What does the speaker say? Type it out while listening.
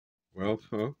Well,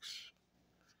 folks,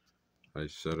 I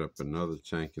set up another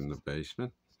tank in the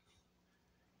basement.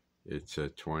 It's a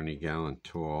 20-gallon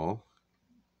tall,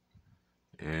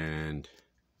 and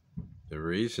the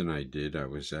reason I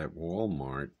was at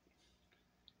Walmart,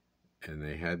 and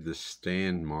they had this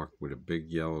stand marked with a big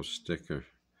yellow sticker,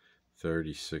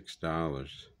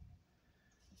 $36.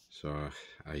 So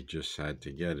I just had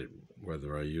to get it,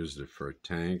 whether I used it for a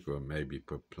tank or maybe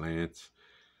put plants.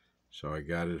 So I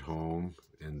got it home,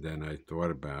 and then I thought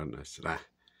about it, and I said,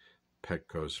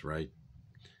 Petco's right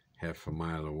half a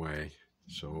mile away.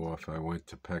 So off I went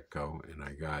to Petco, and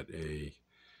I got I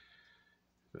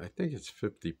think it's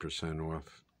 50%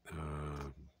 off.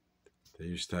 They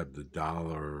used to have the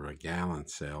 $1 a gallon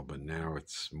sale, but now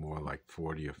it's more like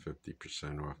 40 or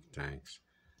 50% off tanks.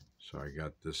 So I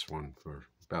got this one for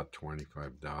about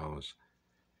 $25.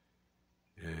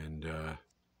 And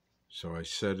so I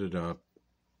set it up.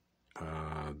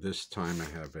 This time I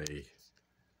have a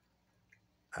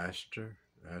Astra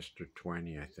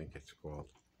 20, I think it's called.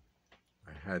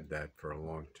 I had that for a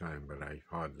long time, but I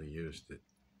hardly used it.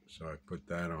 So I put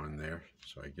that on there,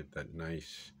 so I get that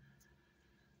nice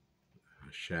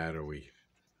shadowy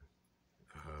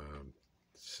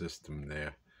system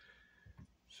there.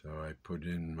 So I put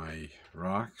in my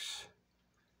rocks.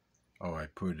 Oh, I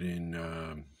put in,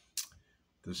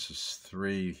 this is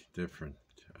 3 different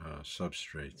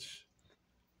substrates.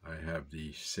 I have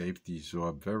the safety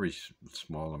Zorb, very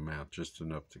small amount, just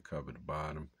enough to cover the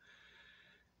bottom.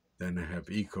 Then I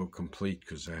have Eco Complete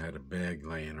because I had a bag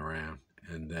laying around,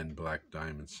 and then Black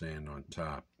Diamond Sand on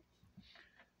top.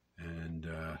 And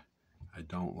I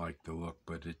don't like the look,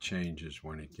 but it changes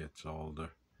when it gets older.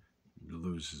 It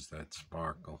loses that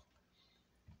sparkle.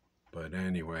 But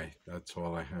anyway, that's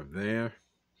all I have there.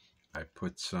 I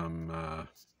put some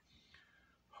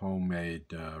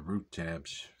homemade root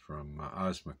tabs from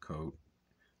Osmocote.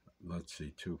 Let's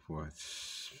see, 2, 4,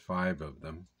 5 of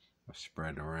them are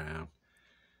spread around,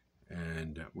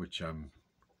 and which I'm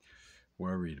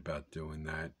worried about doing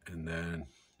that. And then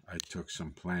I took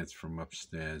some plants from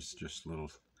upstairs, just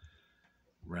little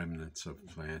remnants of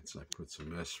plants. I put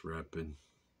some S-Rep in.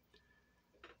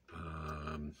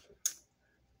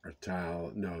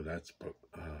 No, that's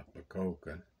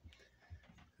Bacoca.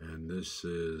 And this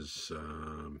is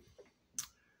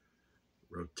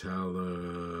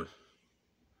Rotala,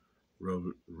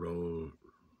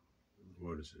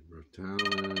 what is it?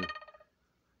 Rotala,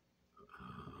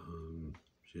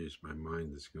 geez, my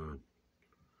mind is gone.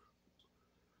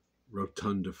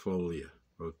 Rotundifolia,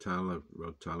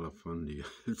 Rotalafundia,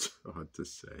 it's hard to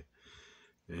say.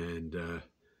 And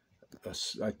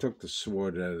I took the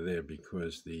sword out of there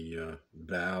because the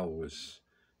Val was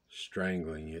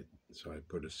strangling it, so I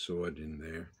put a sword in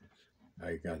there.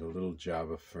 I got a little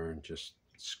Java fern just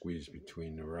squeezed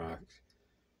between the rocks,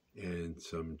 and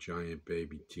some giant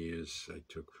baby tears I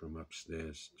took from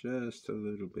upstairs, just a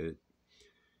little bit.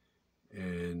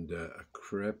 And a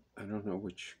crypt, I don't know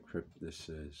which crypt this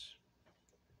is.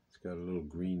 It's got a little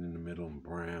green in the middle and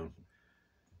brown.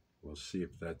 We'll see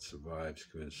if that survives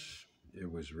because it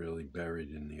was really buried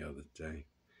in the other day.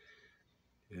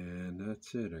 And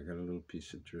that's it. I got a little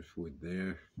piece of driftwood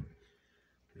there.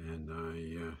 And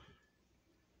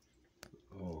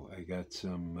I got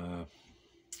some,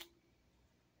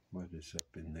 what is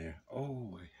up in there?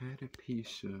 Oh, I had a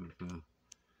piece of,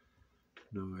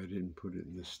 no, I didn't put it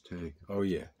in this tank. Oh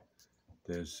yeah,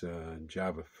 there's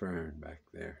Java fern back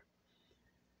there.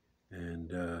 And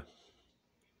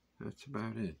that's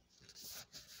about it.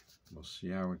 We'll see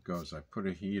how it goes. I put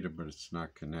a heater, but it's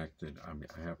not connected. I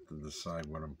have to decide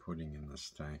what I'm putting in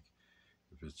this tank.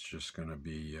 If it's just going to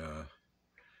be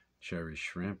cherry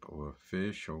shrimp or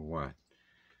fish or what.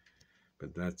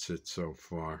 But that's it so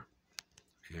far.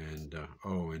 And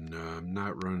I'm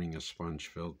not running a sponge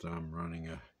filter. I'm running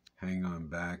a Hang On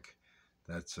Back.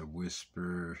 That's a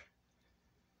Whisper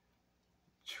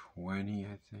 20,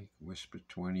 I think. Whisper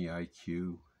 20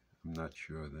 IQ. I'm not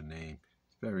sure of the name.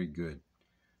 It's very good.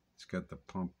 It's got the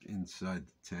pump inside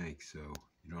the tank, so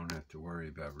you don't have to worry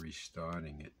about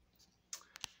restarting it.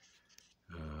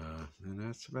 And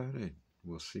that's about it.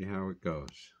 We'll see how it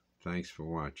goes. Thanks for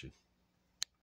watching.